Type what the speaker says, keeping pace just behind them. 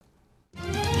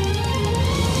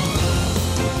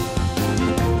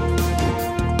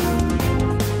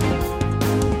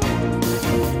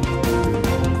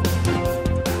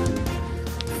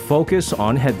Focus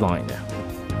on Headline.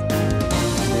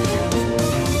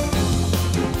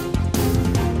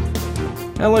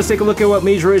 And let's take a look at what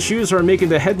major issues are making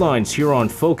the headlines here on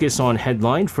Focus on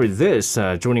Headline. For this,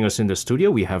 joining us in the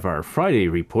studio, we have our Friday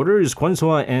reporters, Kwon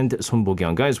So-ah and Son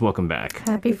Bo-kyung. Guys, welcome back.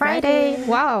 Happy Friday.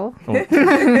 Wow.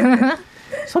 Oh.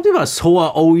 Something about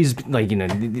So-ah always,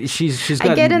 she's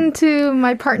got... I get into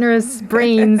my partner's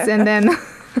brains and then...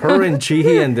 Her and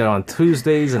Ji-hee, and then on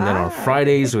Tuesdays, and then on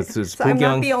Fridays with So I'm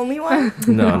not the only one?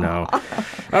 No.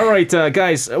 All right,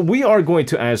 guys, we are going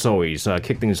to, as always,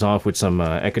 kick things off with some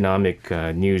economic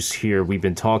news here. We've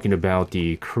been talking about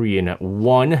the Korean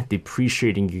won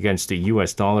depreciating against the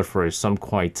U.S. dollar for some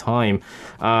quite time.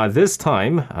 This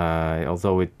time,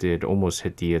 although it did almost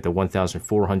hit the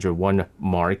 1,401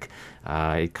 mark,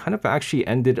 it kind of actually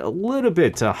ended a little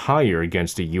bit higher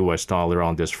against the U.S. dollar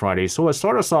on this Friday. So let's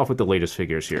start us off with the latest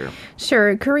figures here.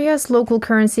 Sure. Korea's local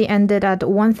currency ended at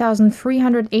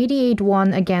 1,388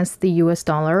 won against the U.S.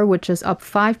 dollar, which is up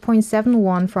 5.7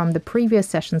 won from the previous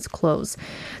session's close.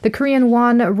 The Korean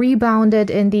won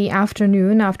rebounded in the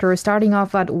afternoon after starting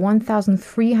off at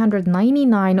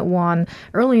 1,399 won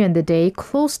earlier in the day,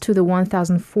 close to the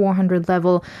 1,400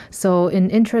 level. So in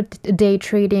intraday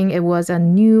trading, it was a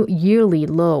new yearly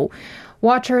low.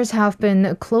 Watchers have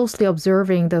been closely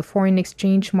observing the foreign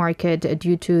exchange market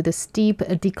due to the steep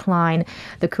decline.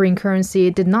 The Korean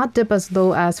currency did not dip as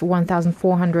low as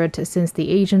 1,400 since the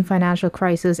Asian financial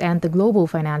crisis and the global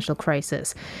financial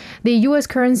crisis. The U.S.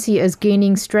 currency is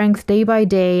gaining strength day by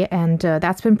day, and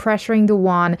that's been pressuring the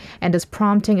won and is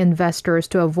prompting investors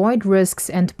to avoid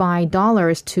risks and buy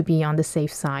dollars to be on the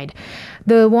safe side.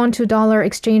 The won to dollar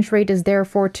exchange rate is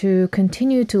therefore to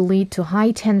continue to lead to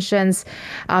high tensions.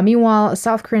 Meanwhile,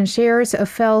 South Korean shares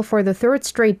fell for the third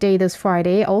straight day this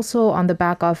Friday, also on the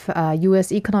back of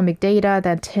U.S. economic data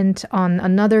that hint on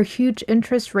another huge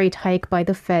interest rate hike by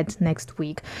the Fed next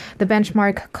week. The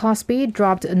benchmark Kospi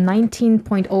dropped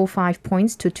 19.05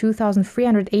 points to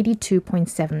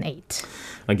 2,382.78.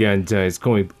 Again, it's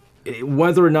going...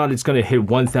 Whether or not it's going to hit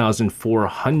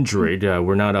 1,400,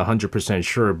 we're not 100%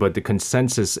 sure, but the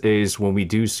consensus is when we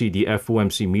do see the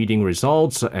FOMC meeting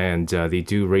results and they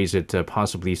do raise it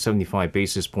possibly 75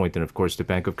 basis point, and of course the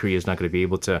Bank of Korea is not going to be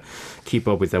able to keep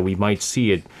up with that. We might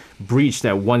see it breach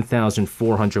that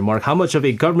 1,400 mark. How much of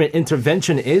a government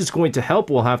intervention is going to help,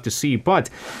 we'll have to see.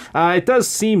 But it does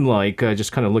seem like,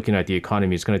 just kind of looking at the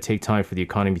economy, it's going to take time for the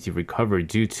economy to recover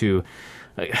due to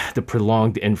the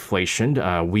prolonged inflation,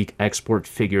 weak export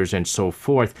figures, and so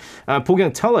forth.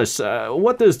 Bo-kyung, tell us,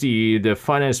 what does the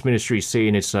Finance Ministry say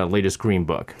in its latest Green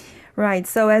Book? Right.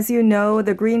 So as you know,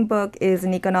 the Green Book is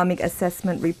an economic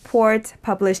assessment report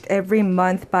published every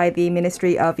month by the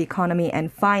Ministry of Economy and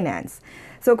Finance.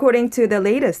 So according to the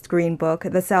latest Green Book,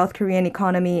 the South Korean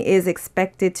economy is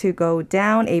expected to go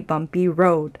down a bumpy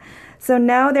road. So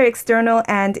now there are external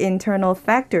and internal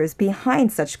factors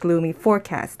behind such gloomy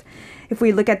forecast. If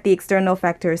we look at the external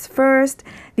factors first,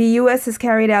 the U.S. has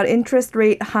carried out interest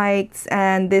rate hikes,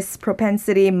 and this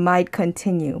propensity might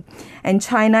continue. And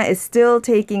China is still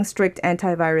taking strict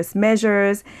antivirus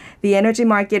measures. The energy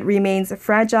market remains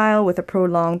fragile with a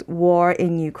prolonged war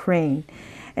in Ukraine.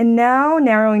 And now,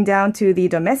 narrowing down to the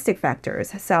domestic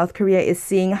factors, South Korea is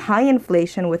seeing high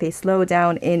inflation with a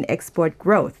slowdown in export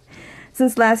growth.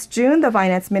 Since last June, the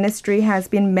Finance Ministry has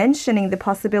been mentioning the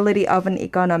possibility of an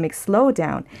economic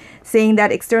slowdown, saying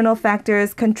that external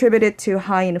factors contributed to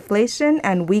high inflation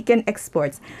and weakened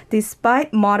exports,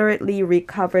 despite moderately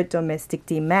recovered domestic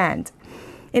demand.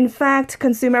 In fact,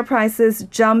 consumer prices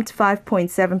jumped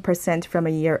 5.7% from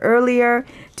a year earlier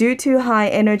due to high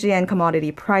energy and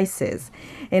commodity prices.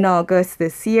 In August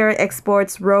this year,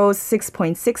 exports rose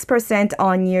 6.6%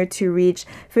 on year to reach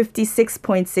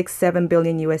 56.67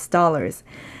 billion US dollars.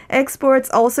 Exports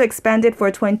also expanded for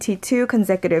 22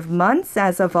 consecutive months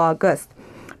as of August.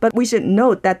 But we should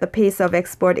note that the pace of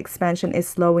export expansion is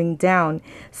slowing down.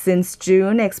 Since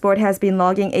June, export has been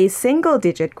logging a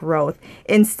single-digit growth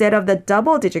instead of the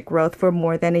double-digit growth for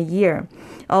more than a year.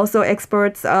 Also,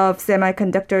 exports of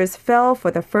semiconductors fell for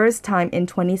the first time in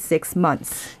 26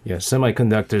 months. Yeah,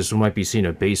 semiconductors might be seeing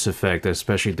a base effect,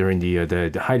 especially during the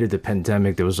height of the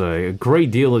pandemic. There was a great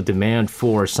deal of demand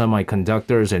for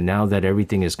semiconductors, and now that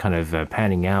everything is kind of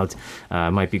panning out,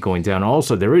 might be going down.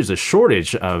 Also, there is a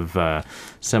shortage of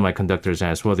semiconductors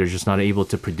as well. They're just not able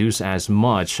to produce as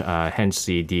much, hence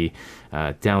the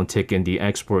downtick in the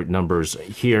export numbers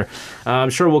here. I'm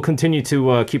sure we'll continue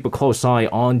to keep a close eye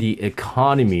on the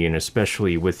economy, and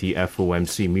especially with the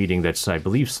FOMC meeting that's, I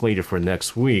believe, slated for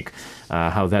next week,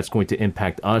 how that's going to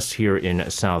impact us here in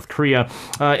South Korea.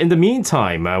 In the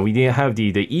meantime, we have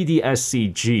the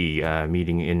EDSCG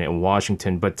meeting in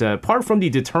Washington, but apart from the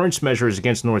deterrence measures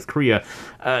against North Korea,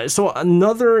 so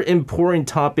another important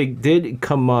topic did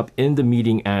come up in the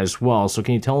meeting as well. So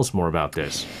can you tell us more about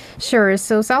this? Sure.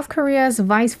 So South Korea's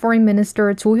Vice Foreign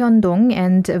Minister Cho Hyun-dong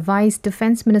and Vice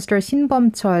Defense Minister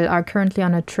Shin-pyo are currently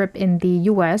on a trip in the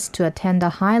U.S. to attend a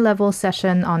high-level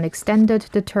session on extended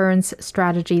deterrence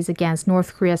strategies against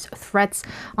North Korea's threats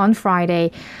on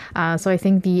Friday. So I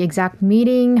think the exact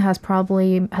meeting has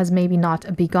maybe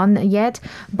not begun yet.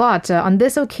 But on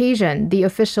this occasion, the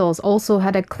officials also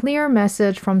had a clear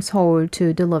message from Seoul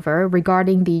to deliver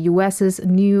regarding the U.S.'s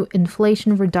new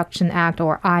Inflation Reduction Act,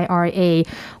 or IRA,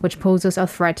 which poses a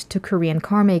threat to Korean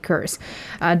car makers.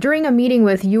 During a meeting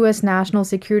with U.S. National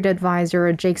Security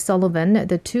Advisor Jake Sullivan,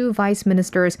 the two vice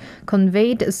ministers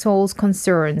conveyed Seoul's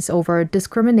concerns over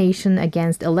discrimination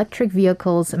against electric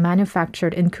vehicles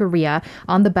manufactured in Korea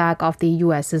on the back of the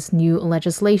U.S.'s new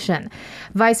legislation.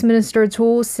 Vice Minister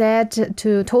Cho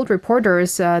told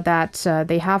reporters that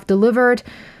they have delivered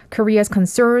Korea's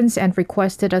concerns and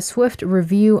requested a swift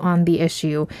review on the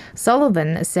issue.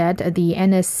 Sullivan said the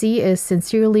NSC is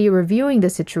sincerely reviewing the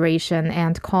situation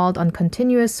and called on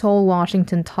continuous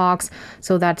Seoul-Washington talks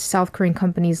so that South Korean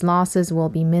companies' losses will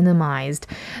be minimized.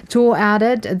 Cho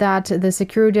added that the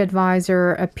security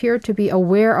advisor appeared to be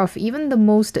aware of even the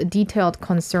most detailed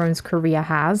concerns Korea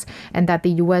has, and that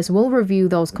the U.S. will review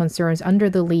those concerns under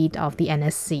the lead of the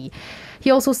NSC. He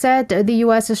also said the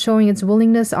U.S. is showing its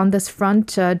willingness on this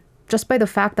front just by the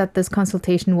fact that this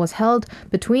consultation was held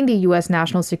between the U.S.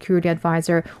 National Security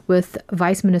Advisor with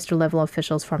vice minister level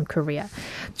officials from Korea.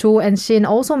 Cho and Shin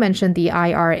also mentioned the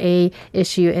IRA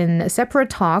issue in separate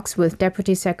talks with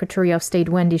Deputy Secretary of State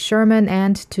Wendy Sherman,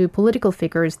 and to political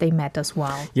figures they met as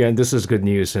well. Yeah, and this is good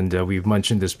news, and we've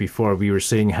mentioned this before. We were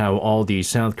saying how all the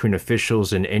South Korean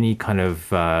officials in any kind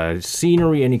of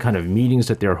scenery, any kind of meetings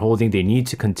that they're holding, they need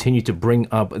to continue to bring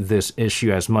up this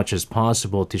issue as much as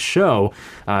possible to show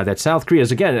that South Korea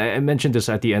is, again, I mentioned this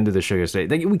at the end of the show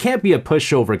yesterday, we can't be a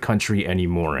pushover country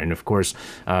anymore. And of course,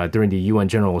 during the UN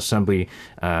General Assembly,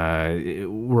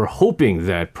 we're hoping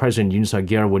that President Yoon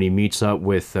Suk-yeol, when he meets up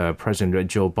with President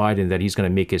Joe Biden, that he's going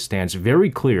to make his stance very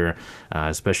clear,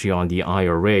 especially on the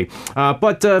IRA.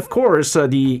 But of course,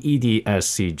 the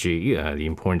EDSCG, the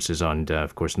importance is on,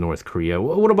 of course, North Korea.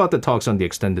 What about the talks on the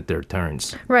extended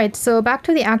deterrence? Right. So back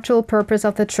to the actual purpose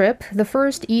of the trip. The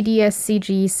first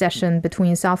EDSCG session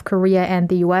between South Korea and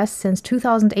the U.S. since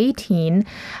 2018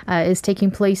 is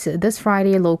taking place this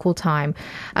Friday local time.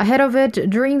 Ahead of it,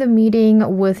 during the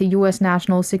meeting with U.S.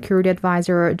 National Security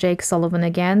Advisor Jake Sullivan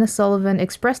again, Sullivan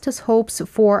expressed his hopes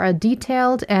for a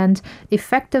detailed and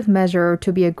effective measure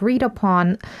to be agreed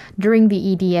upon during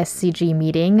the EDSCG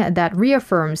meeting that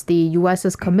reaffirms the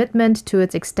U.S.'s commitment to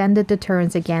its extended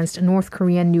deterrence against North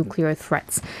Korean nuclear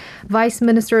threats. Vice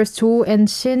Ministers Cho and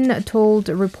Shin told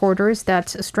reporters that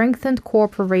strengthened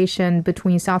cooperation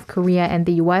between South Korea and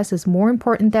the U.S. is more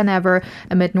important than ever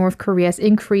amid North Korea's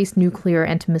increased nuclear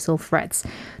and missile threats.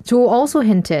 Cho also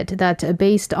hinted that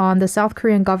based on the South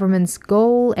Korean government's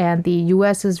goal and the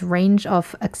U.S.'s range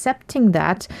of accepting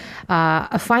that,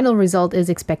 a final result is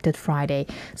expected Friday.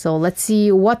 So let's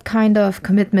see what kind of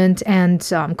commitment and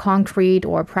concrete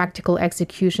or practical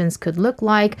executions could look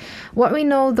like. What we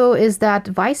know, though, is that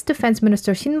Vice Defense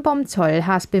Minister Shin-pyo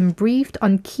has been briefed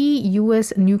on key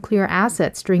U.S. nuclear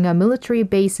assets during a military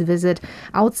base visit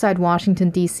outside Washington,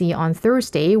 D.C. on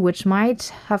Thursday, which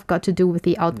might have got to do with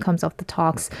the outcomes of the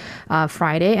talks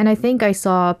Friday. And I think I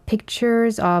saw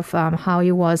pictures of how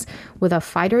he was with a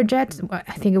fighter jet.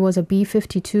 I think it was a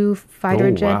B-52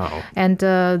 fighter jet. Wow. And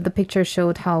the picture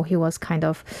showed how he was kind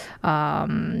of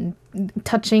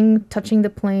touching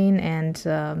the plane and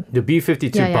the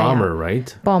B-52 bomber,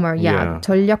 right? Bomber, yeah.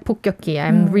 전략 폭격기.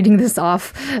 I'm reading this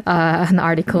off an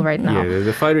article right now. Yeah,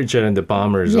 the fighter jet and the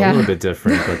bomber is a little bit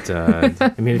different, but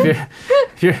I mean, if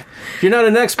you're not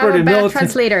an expert in military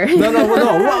translator.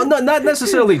 Well, not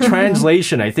necessarily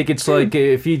translation. I think it's like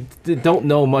if you don't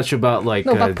know much about like.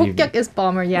 No, but 폭격 is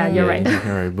bomber. Yeah, you're right.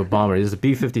 All right, but bomber is the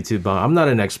B-52 bomber. I'm not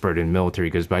an expert in military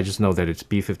but I just know that it's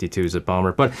B-52 is a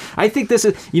bomber. But I think this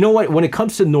is, you know what? When it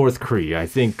comes to North Korea, I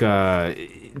think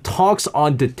talks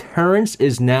on deterrence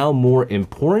is now more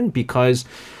important because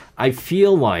I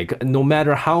feel like no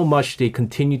matter how much they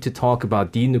continue to talk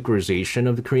about denuclearization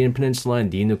of the Korean Peninsula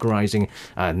and denuclearizing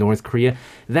North Korea,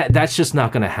 that's just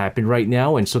not going to happen right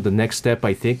now. And so the next step,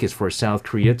 I think, is for South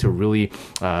Korea to really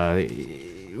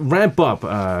ramp up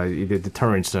the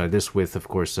deterrence. This with, of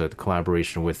course, the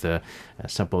collaboration with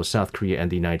both South Korea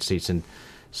and the United States. And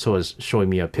so is showing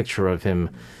me a picture of him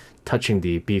touching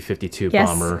the B-52 Yes.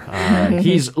 bomber.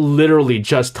 He's literally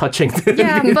just touching the...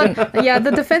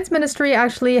 The defense ministry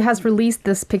actually has released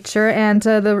this picture, and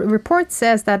the report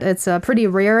says that it's pretty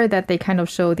rare that they kind of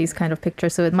show these kind of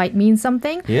pictures, so it might mean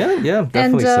something. Yeah,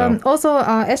 definitely and so. also,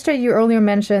 SJ, you earlier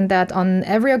mentioned that on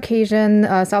every occasion,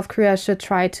 South Korea should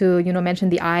try to, mention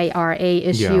the IRA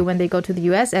issue when they go to the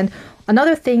U.S. And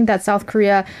another thing that South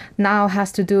Korea now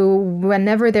has to do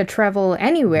whenever they travel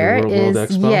anywhere World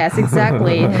Expo? Yes,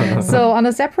 exactly. So on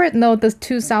a separate note, the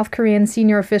two South Korean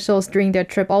senior officials during their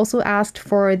trip also asked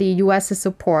for the U.S.'s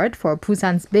support for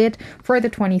Busan's bid for the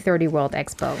 2030 World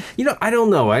Expo. I don't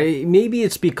know. Maybe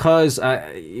it's because,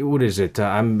 what is it?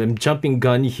 I'm jumping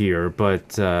gun here, but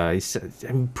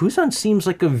Busan seems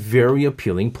like a very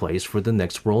appealing place for the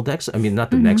next World Expo. I mean,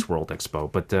 not the next World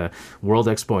Expo, but World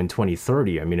Expo in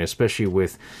 2030. I mean, especially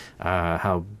with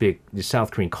how big the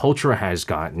South Korean culture has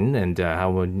gotten and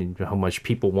how much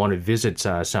people want to visit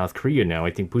South Korea now.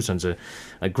 I think Busan's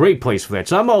a great place for that.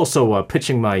 So I'm also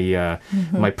pitching my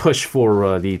my push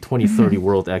for the 2030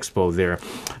 World Expo there.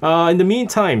 In the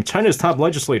meantime, China's top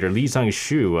legislator Li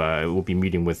Zhanshu will be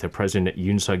meeting with President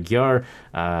Yoon Suk-yeol.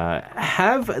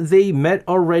 Have they met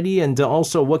already? And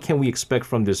also, what can we expect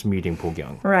from this meeting,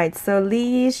 Po-kyung? Right, so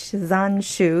Li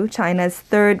Zhanshu, China's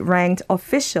third-ranked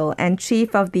official and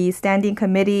chief of the Standing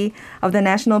Committee of the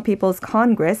National People's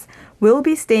Congress, will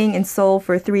be staying in Seoul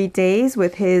for 3 days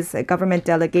with his government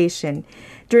delegation.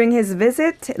 During his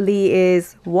visit, Lee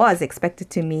was expected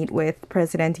to meet with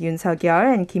President Yoon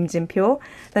Suk-yeol and Kim Jin-pyo,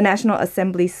 the National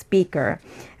Assembly Speaker.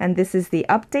 And this is the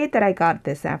update that I got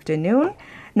this afternoon.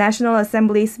 National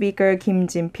Assembly Speaker Kim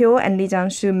Jin-pyo and Lee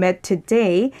Jang-soo met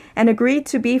today and agreed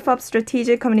to beef up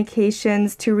strategic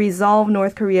communications to resolve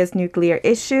North Korea's nuclear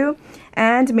issue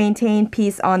and maintain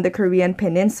peace on the Korean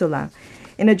Peninsula.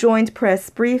 In a joint press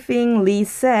briefing, Lee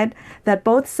said that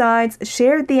both sides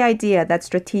shared the idea that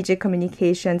strategic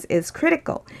communications is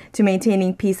critical to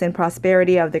maintaining peace and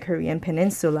prosperity of the Korean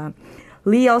Peninsula.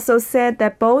 Lee also said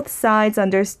that both sides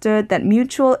understood that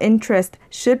mutual interest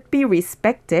should be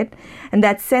respected and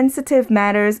that sensitive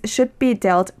matters should be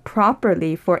dealt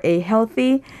properly for a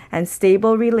healthy and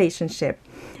stable relationship.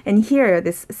 And here,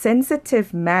 this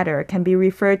sensitive matter can be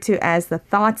referred to as the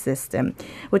thought system,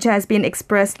 which has been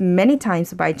expressed many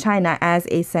times by China as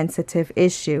a sensitive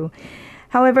issue.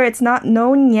 However, it's not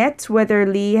known yet whether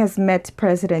Lee has met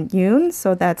President Yoon,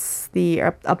 so that's the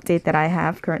update that I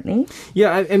have currently.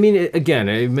 Yeah, I mean, again,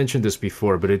 I mentioned this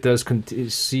before, but it does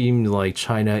seem like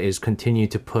China is continuing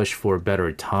to push for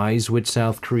better ties with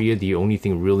South Korea. The only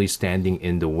thing really standing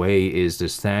in the way is the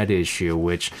THAAD issue,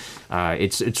 which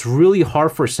it's really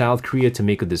hard for South Korea to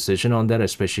make a decision on that,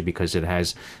 especially because it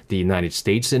has the United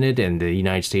States in it, and the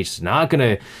United States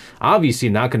is obviously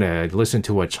not going to listen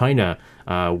to what China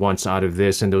wants out of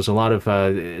this. And there was a lot of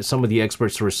some of the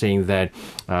experts were saying that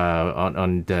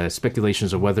on the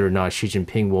speculations of whether or not Xi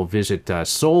Jinping will visit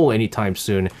Seoul anytime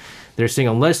soon. They're saying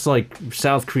unless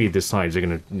South Korea decides they're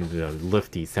going to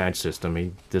lift the THAAD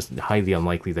system, it's highly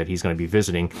unlikely that he's going to be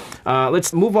visiting.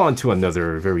 Let's move on to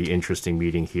another very interesting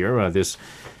meeting here. This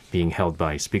being held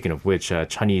by, speaking of which,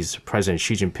 Chinese President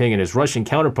Xi Jinping and his Russian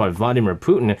counterpart Vladimir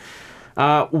Putin.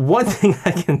 One thing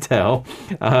I can tell.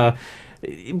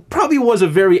 It probably was a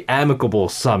very amicable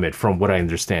summit from what I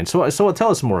understand. So tell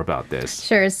us more about this.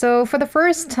 Sure. So for the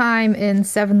first time in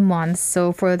 7 months,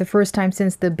 so for the first time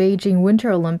since the Beijing Winter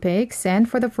Olympics, and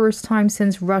for the first time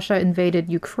since Russia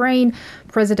invaded Ukraine,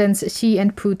 Presidents Xi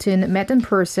and Putin met in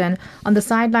person on the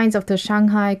sidelines of the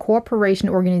Shanghai Cooperation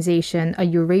Organization, a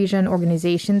Eurasian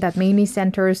organization that mainly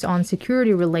centers on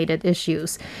security-related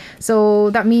issues.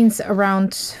 So that means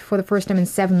for the first time in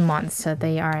 7 months,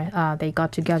 they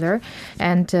got together.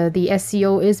 And the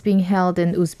SCO is being held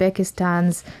in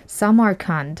Uzbekistan's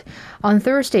Samarkand. On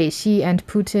Thursday, Xi and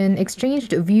Putin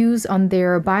exchanged views on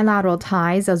their bilateral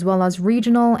ties as well as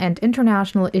regional and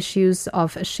international issues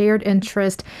of shared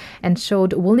interest and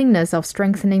showed willingness of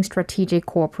strengthening strategic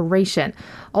cooperation.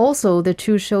 Also, the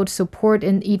two showed support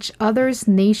in each other's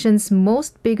nation's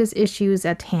most biggest issues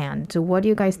at hand. What do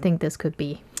you guys think this could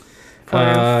be?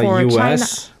 For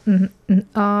U.S.?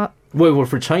 China? Well,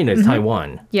 for China,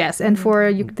 Taiwan, Yes, and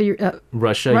for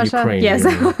Russia, Russia, Ukraine. yes.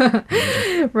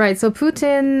 Mhm. Right. So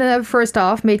Putin, first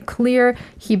off, made clear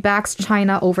he backs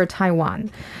China over Taiwan.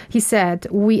 He said,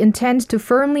 "We intend to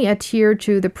firmly adhere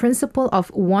to the principle of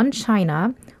one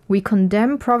China. We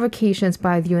condemn provocations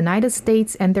by the United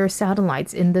States and their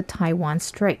satellites in the Taiwan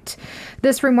Strait."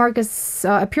 This remark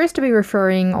appears to be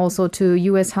referring also to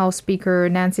U.S. House Speaker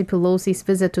Nancy Pelosi's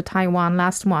visit to Taiwan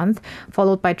last month,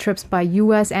 followed by trips by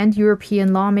U.S. and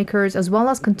European lawmakers, as well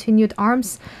as continued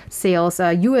arms sales,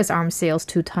 U.S. arms sales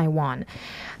to Taiwan.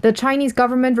 The Chinese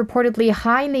government reportedly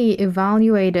highly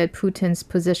evaluated Putin's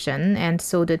position, and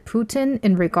so did Putin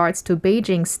in regards to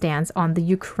Beijing's stance on the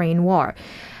Ukraine war.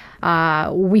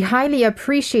 We highly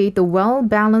appreciate the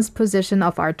well-balanced position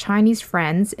of our Chinese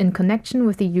friends in connection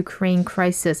with the Ukraine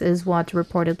crisis, is what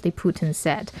reportedly Putin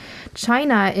said.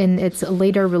 China, in its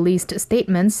later released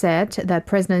statement, said that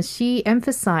President Xi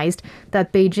emphasized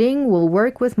that Beijing will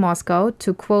work with Moscow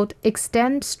to, quote,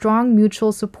 extend strong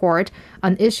mutual support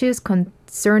on issues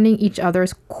concerning each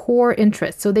other's core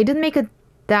interests. So they didn't make it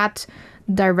that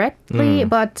directly,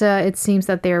 but it seems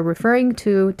that they're referring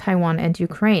to Taiwan and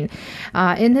Ukraine.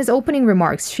 In his opening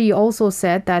remarks, Xi also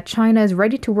said that China is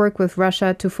ready to work with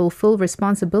Russia to fulfill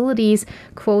responsibilities,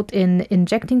 quote, in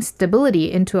injecting stability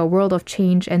into a world of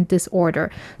change and disorder.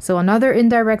 So another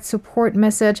indirect support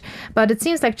message, but it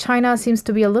seems like China seems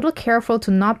to be a little careful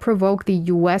to not provoke the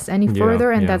U.S. any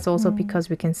further, and that's also because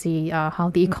we can see how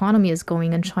the economy is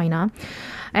going in China.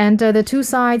 And the two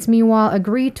sides, meanwhile,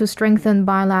 agreed to strengthen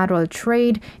bilateral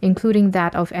trade, including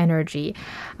that of energy.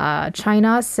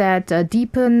 China said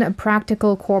deepen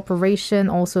practical cooperation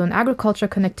also in agriculture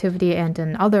connectivity and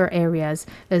in other areas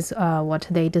is what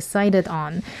they decided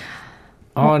on.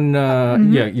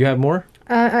 Yeah, you have more?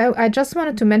 I just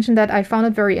wanted to mention that I found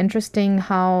it very interesting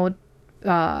how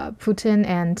Putin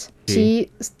and Xi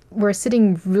were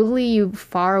sitting really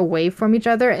far away from each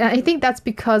other. And I think that's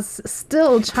because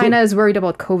still China is worried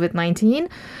about COVID-19.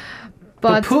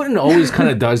 But Putin always kind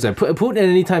of does that. Putin,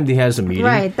 anytime he has a meeting.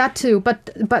 Right, that too.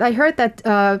 But I heard that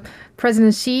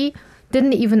President Xi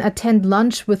didn't even attend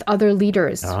lunch with other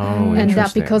leaders. Oh, and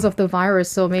that because of the virus.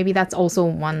 So maybe that's also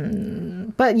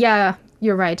one. But yeah,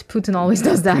 you're right. Putin always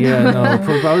does that. Yeah, no.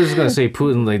 I was just gonna say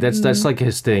Putin. Like that's like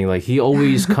his thing. Like he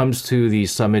always comes to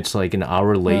these summits like an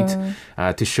hour late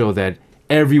to show that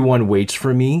everyone waits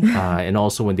for me. And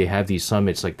also when they have these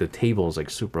summits, like the table is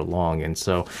like super long. And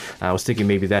so I was thinking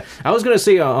maybe that. I was gonna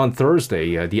say on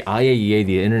Thursday, the IAEA,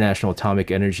 the International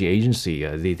Atomic Energy Agency,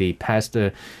 they passed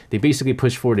they basically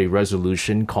pushed forward a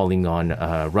resolution calling on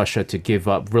Russia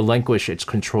to relinquish its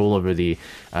control over the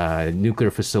nuclear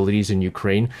facilities in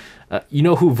Ukraine. You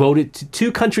know who voted?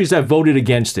 Two countries that voted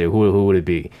against it. Who would it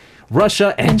be?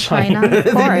 Russia and China. Of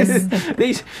course.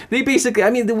 they basically, I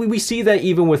mean, we see that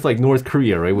even with like North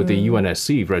Korea, right, with the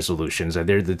UNSC resolutions.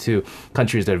 They're the two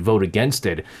countries that vote against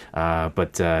it.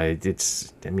 But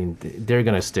they're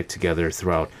going to stick together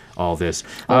throughout all this.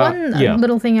 One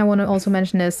little thing I want to also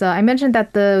mention is I mentioned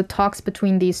that the talks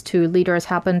between these two leaders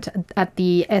happened at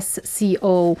the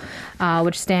SCO,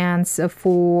 which stands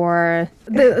for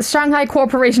the Shanghai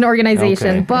Cooperation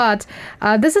Organization. Okay. But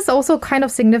this is also kind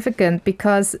of significant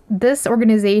because this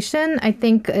organization, I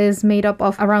think, is made up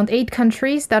of around 8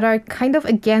 countries that are kind of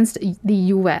against the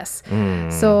U.S.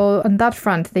 So on that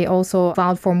front, they also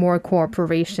vowed for more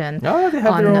cooperation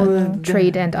on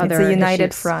trade and other It's a united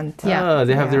issues. front. Yeah.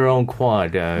 They have their own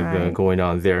quad going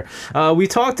on there. We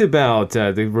talked about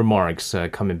the remarks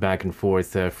coming back and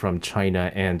forth from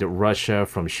China and Russia,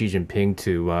 from Xi Jinping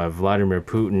to Vladimir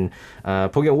Putin.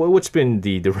 What's been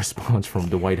the response from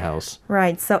the White House?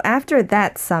 Right. So after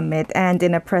that summit and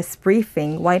in a press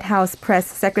briefing, White House Press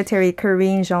Secretary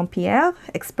Karine Jean-Pierre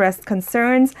expressed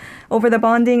concerns over the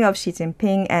bonding of Xi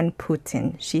Jinping and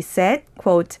Putin. She said,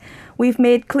 quote, "We've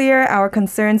made clear our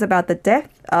concerns about the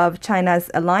depth of China's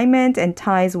alignment and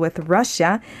ties with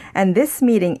Russia, and this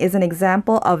meeting is an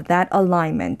example of that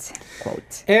alignment."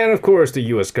 Quote. And of course, the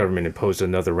U.S. government imposed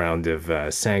another round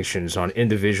of sanctions on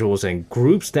individuals and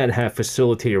groups that have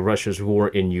facilitated Russia's war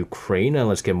in Ukraine. And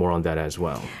let's get more on that as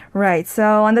well. Right.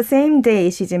 So on the same day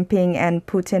Xi Jinping and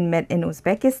Putin met in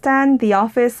Uzbekistan, the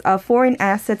Office of Foreign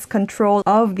Assets Control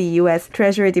of the U.S.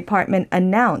 Treasury Department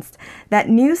announced that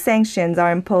new sanctions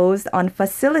are imposed on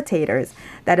facilitators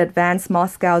that advance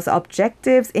Moscow's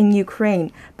objectives in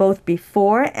Ukraine, both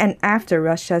before and after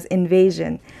Russia's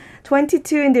invasion.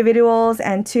 22 individuals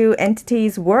and 2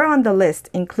 entities were on the list,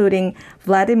 including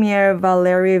Vladimir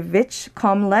Valerievich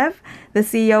Komlev, the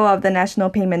CEO of the National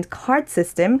Payment Card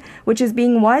System, which is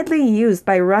being widely used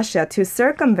by Russia to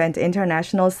circumvent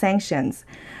international sanctions.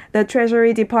 The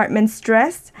Treasury Department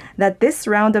stressed that this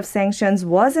round of sanctions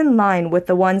was in line with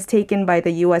the ones taken by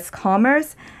the U.S.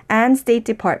 Commerce and State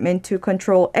Department to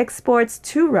control exports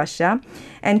to Russia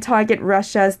and target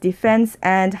Russia's defense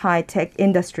and high-tech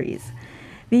industries.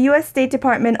 The U.S. State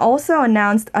Department also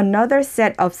announced another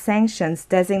set of sanctions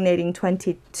designating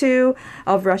 22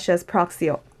 of Russia's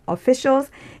proxy officials,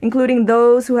 including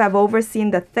those who have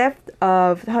overseen the theft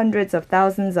of hundreds of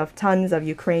thousands of tons of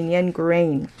Ukrainian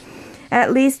grain.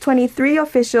 At least 23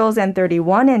 officials and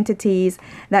 31 entities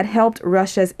that helped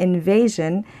Russia's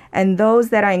invasion and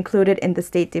those that are included in the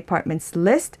State Department's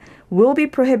list will be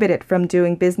prohibited from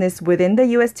doing business within the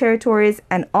U.S. territories,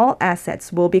 and all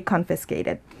assets will be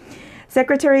confiscated.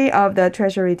 Secretary of the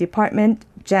Treasury Department,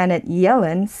 Janet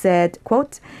Yellen, said,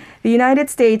 quote, "The United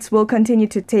States will continue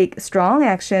to take strong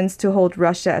actions to hold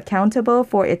Russia accountable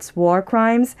for its war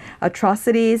crimes,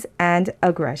 atrocities, and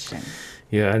aggression."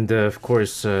 Yeah, and of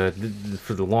course,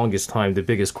 for the longest time, the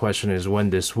biggest question is when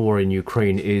this war in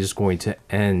Ukraine is going to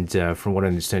end. From what I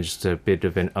understand, just a bit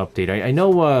of an update. I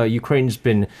know Ukraine's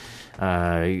been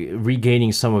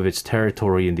regaining some of its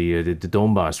territory in the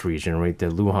Donbass region, right, the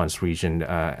Luhansk region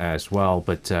as well.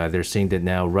 But they're saying that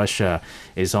now Russia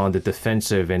is on the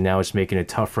defensive, and now it's making it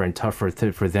tougher and tougher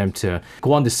for them to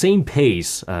go on the same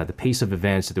pace, the pace of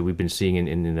advance that we've been seeing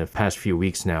in the past few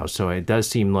weeks now. So it does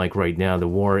seem like right now the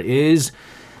war is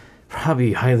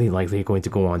probably highly likely going to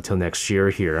go on till next year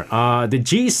here. The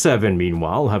G7,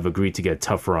 meanwhile, have agreed to get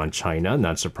tougher on China,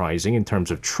 not surprising, in terms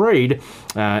of trade,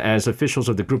 as officials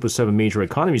of the group of 7 major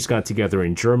economies got together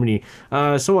in Germany.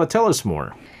 So tell us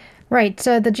more. Right.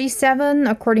 So the G7,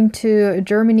 according to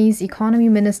Germany's economy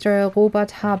minister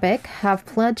Robert Habeck, have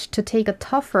pledged to take a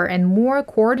tougher and more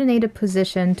coordinated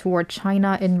position toward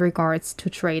China in regards to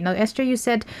trade. Now, Esther, you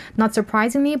said not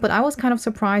surprisingly, but I was kind of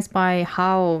surprised by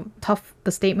how tough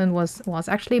the statement was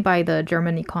actually by the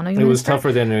German economy minister. It was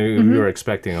tougher than we were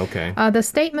expecting. Okay. The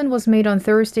statement was made on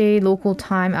Thursday local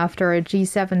time after a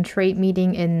G7 trade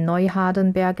meeting in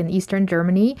Neuhardenberg in eastern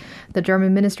Germany. The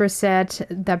German minister said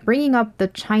that bringing up the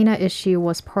China issue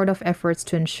was part of efforts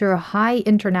to ensure high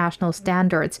international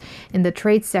standards in the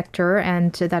trade sector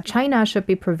and that China should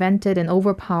be prevented in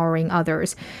overpowering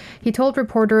others. He told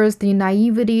reporters the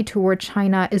naivety toward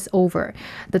China is over.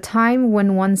 The time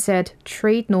when one said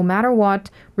trade no matter what,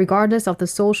 regardless of the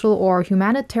social or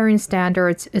humanitarian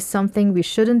standards, is something we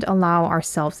shouldn't allow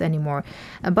ourselves anymore.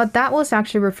 But that was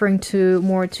actually referring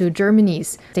more to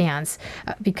Germany's stance,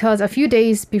 because a few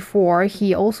days before,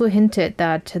 he also hinted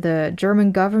that the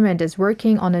German government is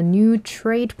working on a new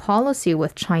trade policy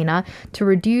with China to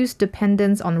reduce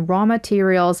dependence on raw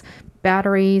materials,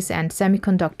 batteries and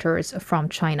semiconductors from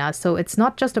China. So it's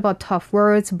not just about tough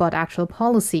words, but actual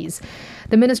policies.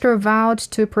 The minister vowed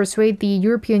to persuade the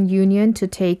European Union to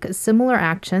take similar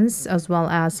actions, as well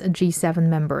as G7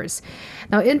 members.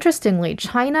 Now, interestingly,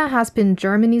 China has been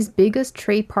Germany's biggest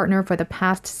trade partner for the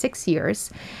past 6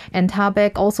 years. And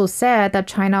Habeck also said that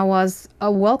China was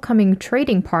a welcoming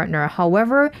trading partner.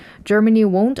 However, Germany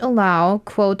won't allow,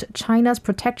 quote, China's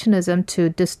protectionism to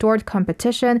distort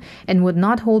competition and would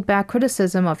not hold back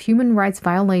criticism of human rights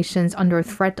violations under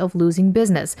threat of losing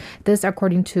business. This,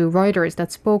 according to Reuters,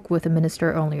 that spoke with the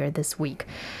minister earlier this week.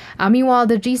 Meanwhile,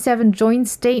 the G7 joint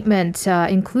statement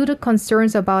included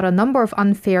concerns about a number of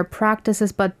unfair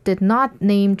practices, but did not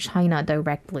name China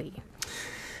directly.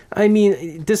 I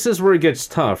mean, this is where it gets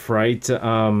tough, right?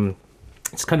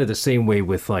 It's kind of the same way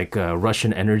with like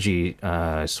Russian energy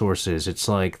sources. It's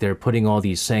like they're putting all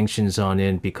these sanctions on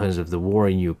it because of the war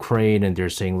in Ukraine, and they're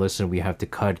saying, listen, we have to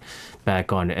cut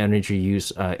back on energy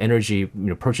use,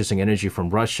 purchasing energy from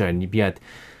Russia, and yet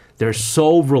they're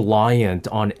so reliant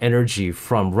on energy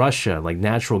from Russia. Like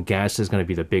natural gas is going to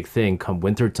be the big thing come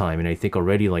wintertime. And I think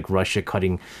already like Russia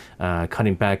cutting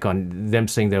back on them,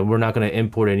 saying that we're not going to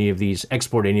export any of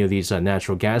these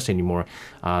natural gas anymore.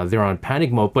 They're on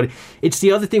panic mode. But it's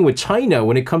the other thing with China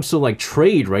when it comes to like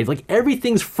trade, right? Like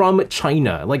everything's from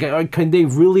China. Like can they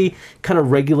really kind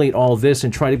of regulate all this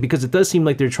and try to, because it does seem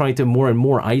like they're trying to more and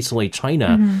more isolate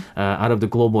China out of the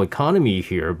global economy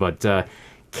here. But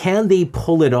can they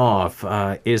pull it off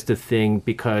is the thing,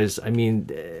 because, I mean,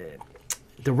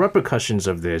 the repercussions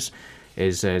of this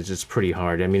is it's pretty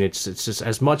hard. I mean, it's just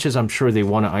as much as I'm sure they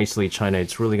want to isolate China,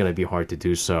 it's really going to be hard to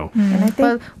do so. And I think,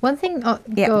 well, one thing...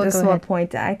 this is one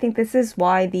point. I think this is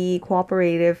why the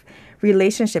cooperative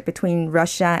relationship between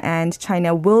Russia and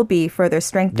China will be further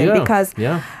strengthened, because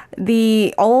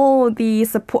all the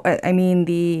support,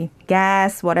 the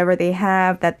gas, whatever they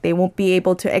have, that they won't be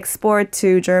able to export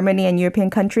to Germany and European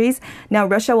countries. Now,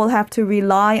 Russia will have to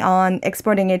rely on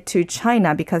exporting it to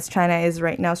China because China is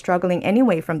right now struggling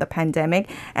anyway from the pandemic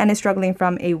and is struggling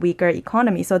from a weaker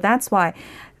economy. So that's why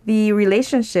the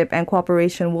relationship and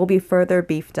cooperation will be further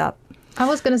beefed up. I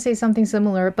was going to say something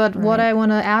similar, but what I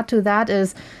want to add to that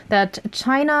is that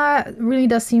China really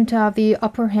does seem to have the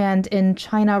upper hand in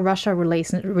China-Russia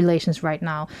relations right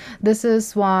now. This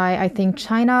is why I think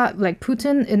China, like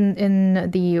Putin,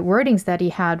 in the wordings that he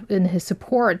had in his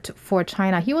support for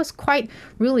China, he was quite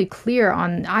really clear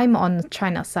on, I'm on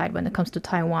China's side when it comes to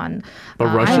Taiwan.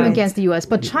 But Russia, I'm against the U.S.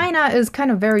 But China is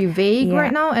kind of very vague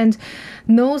right now and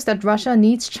knows that Russia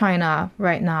needs China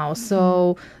right now.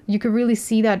 So you could really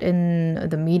see that in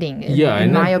the meeting,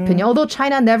 in my opinion. Although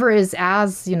China never is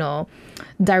as,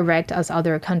 direct as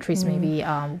other countries, maybe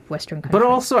Western countries. But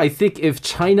also, I think if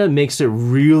China makes it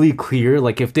really clear,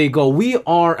 like if they go, we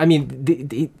are, I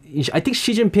think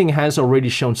Xi Jinping has already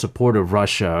shown support of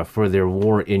Russia for their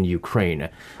war in Ukraine.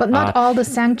 But not all the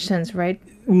sanctions, right?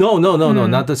 No,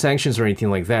 not the sanctions or anything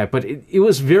like that. But it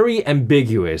was very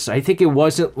ambiguous. I think it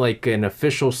wasn't like an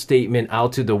official statement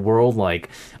out to the world like,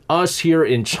 us here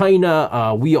in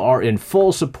China, we are in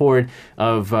full support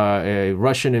of a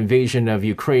Russian invasion of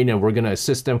Ukraine and we're going to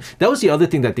assist them. That was the other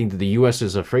thing that I think that the U.S.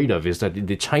 is afraid of, is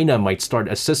that China might start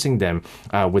assisting them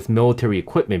with military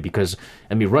equipment because,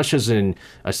 Russia's in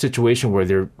a situation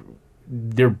where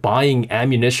they're buying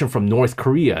ammunition from North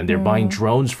Korea and they're buying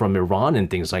drones from Iran and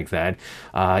things like that.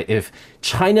 If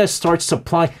China starts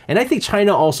supplying, and I think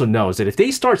China also knows that if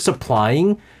they start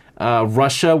supplying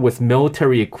Russia with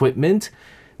military equipment,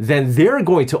 then they're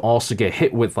going to also get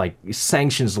hit with like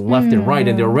sanctions left and right.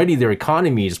 And their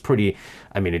economy is pretty,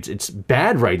 it's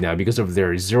bad right now because of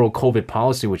their zero COVID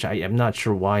policy, which I am not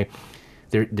sure why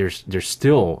they're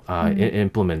still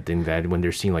implementing that when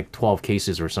they're seeing like 12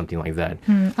 cases or something like that.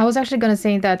 I was actually going to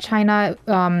say that China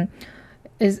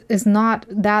is not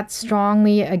that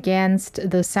strongly against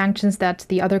the sanctions that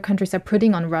the other countries are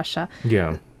putting on Russia.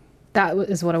 Yeah. That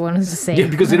is what I wanted to say. Yeah,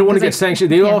 because they don't want to get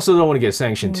sanctioned. They also don't want to get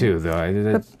sanctioned too,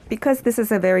 though. But because this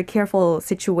is a very careful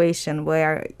situation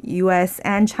where U.S.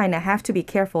 and China have to be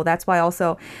careful, that's why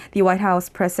also the White House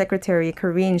press secretary,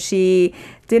 Karine, she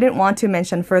didn't want to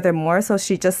mention furthermore, so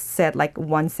she just said like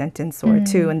one sentence or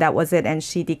two, and that was it, and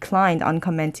she declined on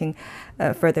commenting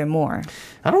furthermore.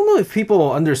 I don't know if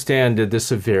people understand the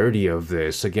severity of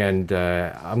this. Again,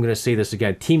 I'm going to say this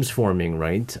again, teams forming,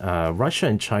 right? Russia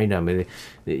and China,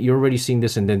 you're already seeing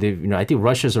this, and then I think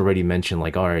Russia's already mentioned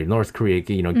like, all right, North Korea,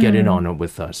 get in on it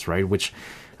with us, right? Which,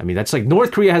 that's like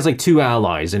North Korea has like two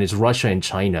allies, and it's Russia and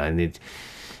China, and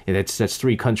that's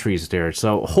three countries there.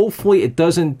 So hopefully it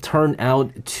doesn't turn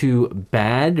out too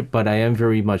bad, but I am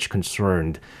very much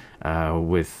concerned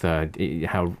with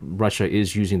how Russia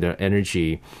is using their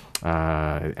energy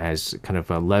as kind of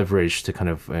a leverage to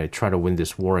kind of try to win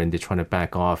this war, and they're trying to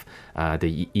back off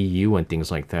the EU and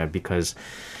things like that, because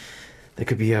there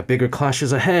could be bigger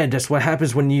clashes ahead. That's what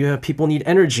happens when people need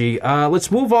energy. Let's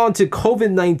move on to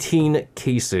COVID-19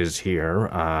 cases here.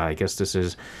 I guess this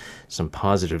is some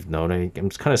positive note. I'm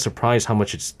kind of surprised how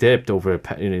much it's dipped over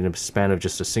in a span of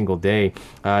just a single day.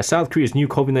 South Korea's new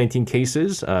COVID-19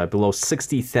 cases below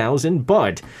 60,000,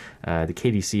 but the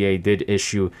KDCA did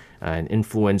issue an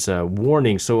influenza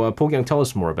warning. So, Po-kyung, tell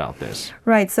us more about this.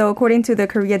 Right. So, according to the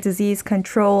Korea Disease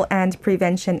Control and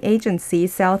Prevention Agency,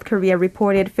 South Korea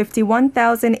reported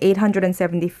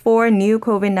 51,874 new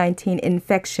COVID-19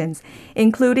 infections,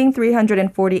 including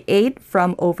 348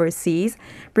 from overseas,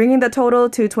 bringing the total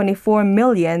to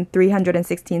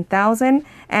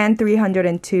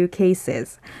 24,316,302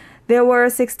 cases. There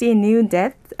were 60 new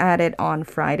deaths added on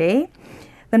Friday.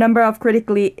 The number of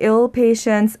critically ill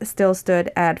patients still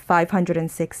stood at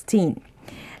 516.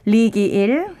 Lee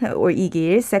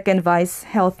Gi-il, second vice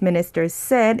health minister,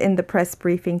 said in the press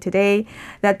briefing today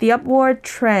that the upward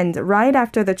trend right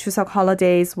after the Chuseok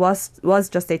holidays was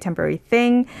just a temporary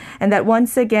thing, and that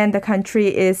once again the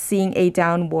country is seeing a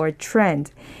downward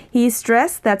trend. He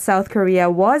stressed that South Korea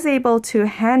was able to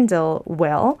handle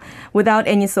well without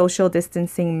any social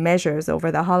distancing measures over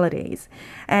the holidays.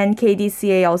 And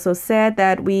KDCA also said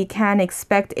that we can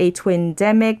expect a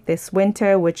twindemic this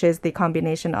winter, which is the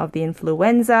combination of the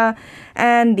influenza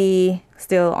and the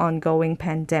still ongoing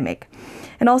pandemic.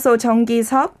 And also, Jung Ki,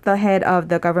 the head of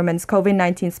the government's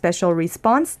COVID-19 special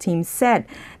response team, said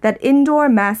that indoor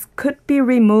masks could be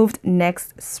removed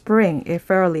next spring,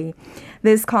 if early.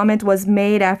 This comment was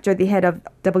made after the head of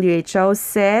WHO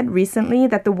said recently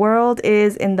that the world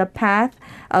is in the path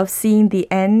of seeing the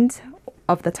end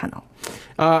of the tunnel.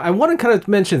 I want to kind of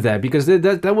mention that because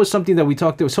that was something that we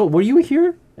talked about. So were you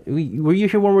here? Were you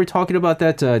here when we were talking about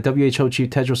that? WHO Chief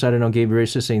Tedros Adhanom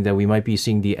Ghebreyesus saying that we might be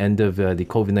seeing the end of the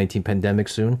COVID-19 pandemic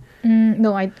soon.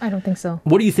 No, I don't think so.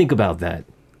 What do you think about that?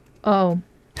 Oh.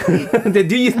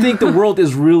 Do you think the world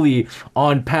is really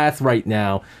on path right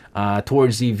now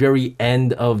towards the very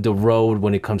end of the road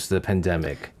when it comes to the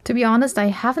pandemic? To be honest, I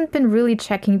haven't been really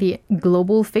checking the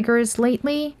global figures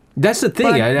lately. That's the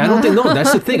thing. But, I don't think, no,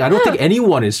 that's the thing. I don't think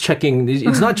anyone is checking.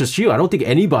 It's not just you. I don't think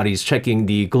anybody's checking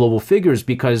the global figures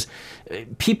because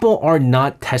people are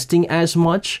not testing as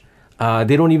much.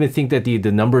 They don't even think that the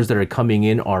numbers that are coming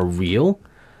in are real.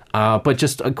 But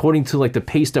just according to like the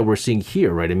pace that we're seeing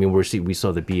here, right? I mean, we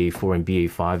saw the BA4 and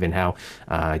BA5 and how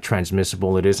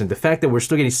transmissible it is. And the fact that we're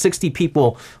still getting 60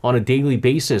 people on a daily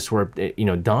basis who are,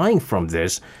 dying from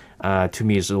this, to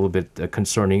me is a little bit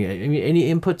concerning. I mean,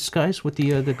 any inputs, guys, with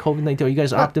the COVID-19? Are you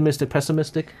guys optimistic,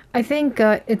 pessimistic? I think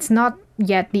it's not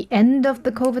yet the end of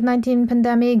the COVID-19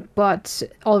 pandemic, but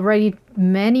already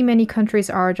many countries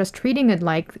are just treating it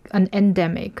like an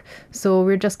endemic. So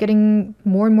we're just getting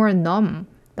more and more numb.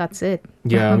 That's it.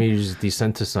 Yeah, I mean, you're just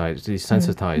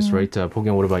desensitized, right?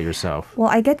 Pogyeong, what about yourself? Well,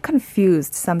 I get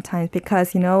confused sometimes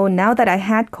because, now that I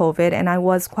had COVID and I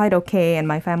was quite okay and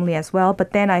my family as well,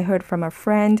 but then I heard from a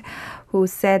friend who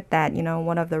said that,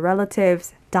 one of the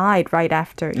relatives died right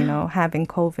after, having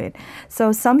COVID.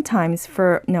 So sometimes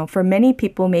for many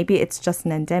people, maybe it's just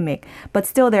an endemic, but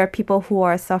still there are people who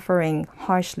are suffering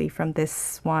harshly from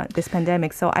this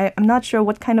pandemic. So I'm not sure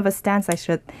what kind of a stance I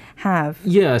should have.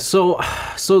 Yeah, so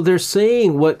they're saying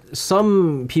what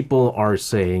some people are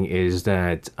saying is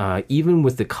that even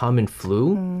with the common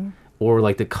flu or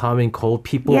like the common cold,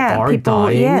 people are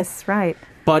dying. Yes, right.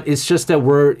 But it's just that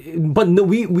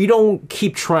we don't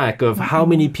keep track of how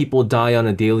many people die on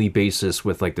a daily basis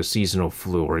with like the seasonal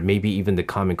flu or maybe even the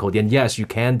common cold. And yes, you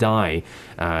can die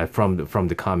from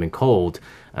the common cold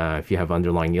if you have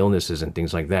underlying illnesses and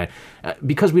things like that.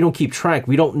 Because we don't keep track,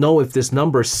 we don't know if this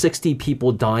number, 60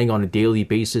 people dying on a daily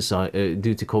basis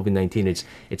due to COVID-19,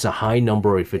 it's a high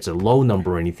number or if it's a low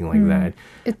number or anything like that.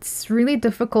 It's really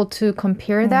difficult to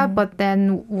compare that. But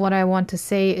then what I want to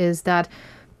say is that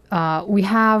we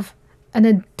have an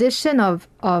addition of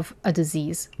a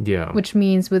disease, which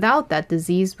means without that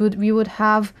disease, we would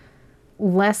have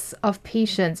less of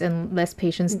patients and less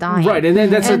patients dying. Right, and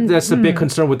then that's the big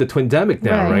concern with the twindemic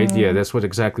now, right? Yeah, that's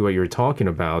exactly what you're talking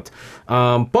about.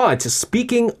 But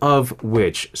speaking of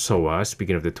which,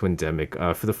 speaking of the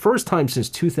twindemic, for the first time since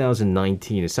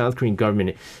 2019, the South Korean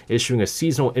government issuing a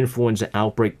seasonal influenza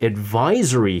outbreak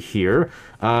advisory here.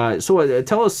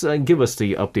 Tell us, give us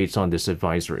the updates on this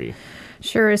advisory.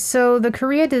 Sure. So the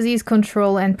Korea Disease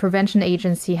Control and Prevention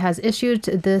Agency has issued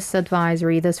this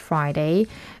advisory this Friday.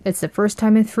 It's the first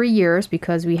time in 3 years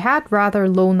because we had rather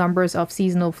low numbers of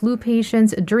seasonal flu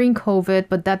patients during COVID,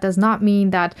 but that does not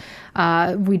mean that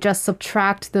we just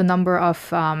subtract the number of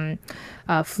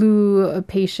flu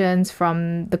patients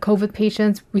from the COVID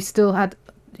patients. We still had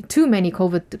too many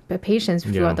COVID patients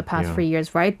throughout the past 3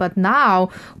 years, right? But now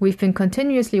we've been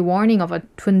continuously warning of a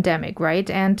twindemic, right?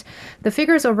 And the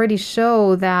figures already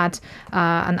show that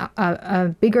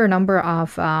a bigger number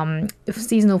of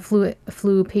seasonal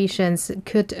flu patients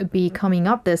could be coming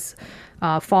up this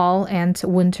fall and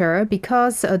winter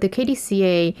because the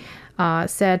KDCA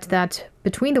said that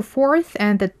between the 4th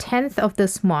and the 10th of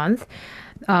this month,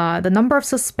 the number of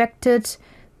suspected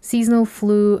seasonal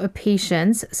flu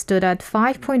patients stood at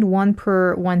 5.1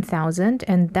 per 1,000,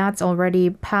 and that's already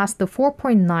past the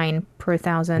 4.9 per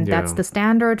 1,000. Yeah. That's the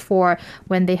standard for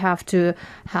when they have to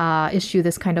issue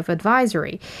this kind of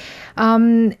advisory.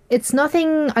 It's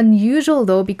nothing unusual,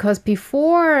 though, because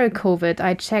before COVID,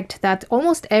 I checked that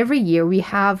almost every year we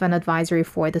have an advisory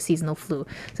for the seasonal flu.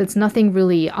 So it's nothing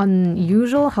really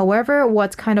unusual. However,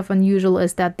 what's kind of unusual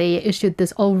is that they issued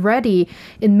this already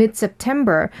in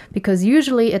mid-September, because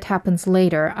usually it happens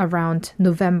later, around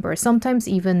November, sometimes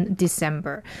even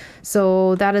December.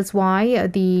 So that is why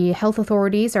the health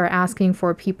authorities are asking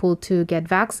for people to get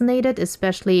vaccinated,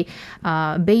 especially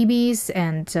babies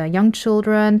and young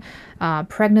children,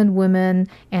 pregnant women,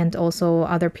 and also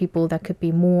other people that could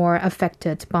be more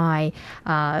affected by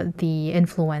the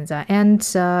influenza. And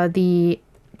the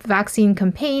vaccine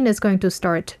campaign is going to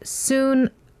start soon.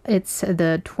 It's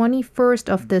the 21st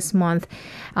of this month,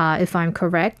 if I'm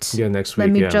correct. Yeah, next week.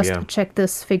 Let me just check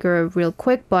this figure real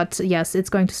quick. But yes, it's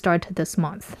going to start this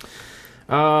month.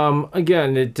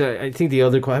 Again, I think the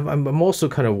other... I'm also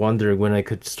kind of wondering when I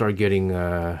could start getting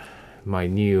my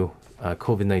new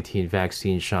COVID-19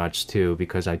 vaccine shots too,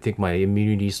 because I think my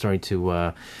immunity is starting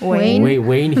to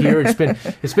Wane here.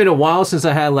 It's been a while since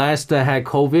I had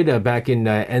COVID back in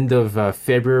end of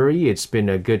February. It's been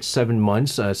a good 7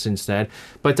 months since that.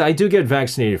 But I do get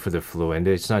vaccinated for the flu, and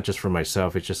it's not just for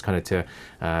myself. It's just kind of to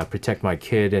protect my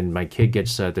kid, and my kid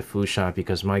gets the flu shot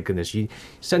because, my goodness, you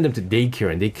send them to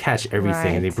daycare and they catch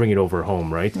everything and they bring it over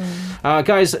home, right?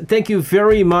 Guys, thank you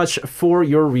very much for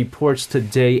your reports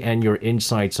today and your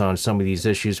insights on some of these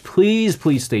issues. Please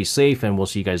stay safe, and we'll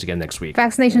see you guys again next week.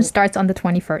 Vaccination starts on the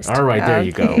 21st. All right, there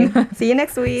you go. See you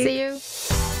next week. See you.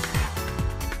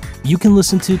 You can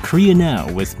listen to Korea Now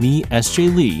with me,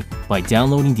 SJ Lee, by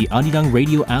downloading the Arirang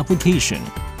Radio application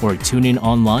or tune in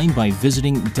online by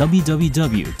visiting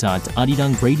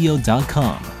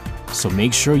www.arirangradio.com. So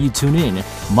make sure you tune in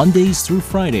Mondays through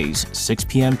Fridays, 6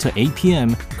 p.m. to 8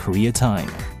 p.m. Korea time.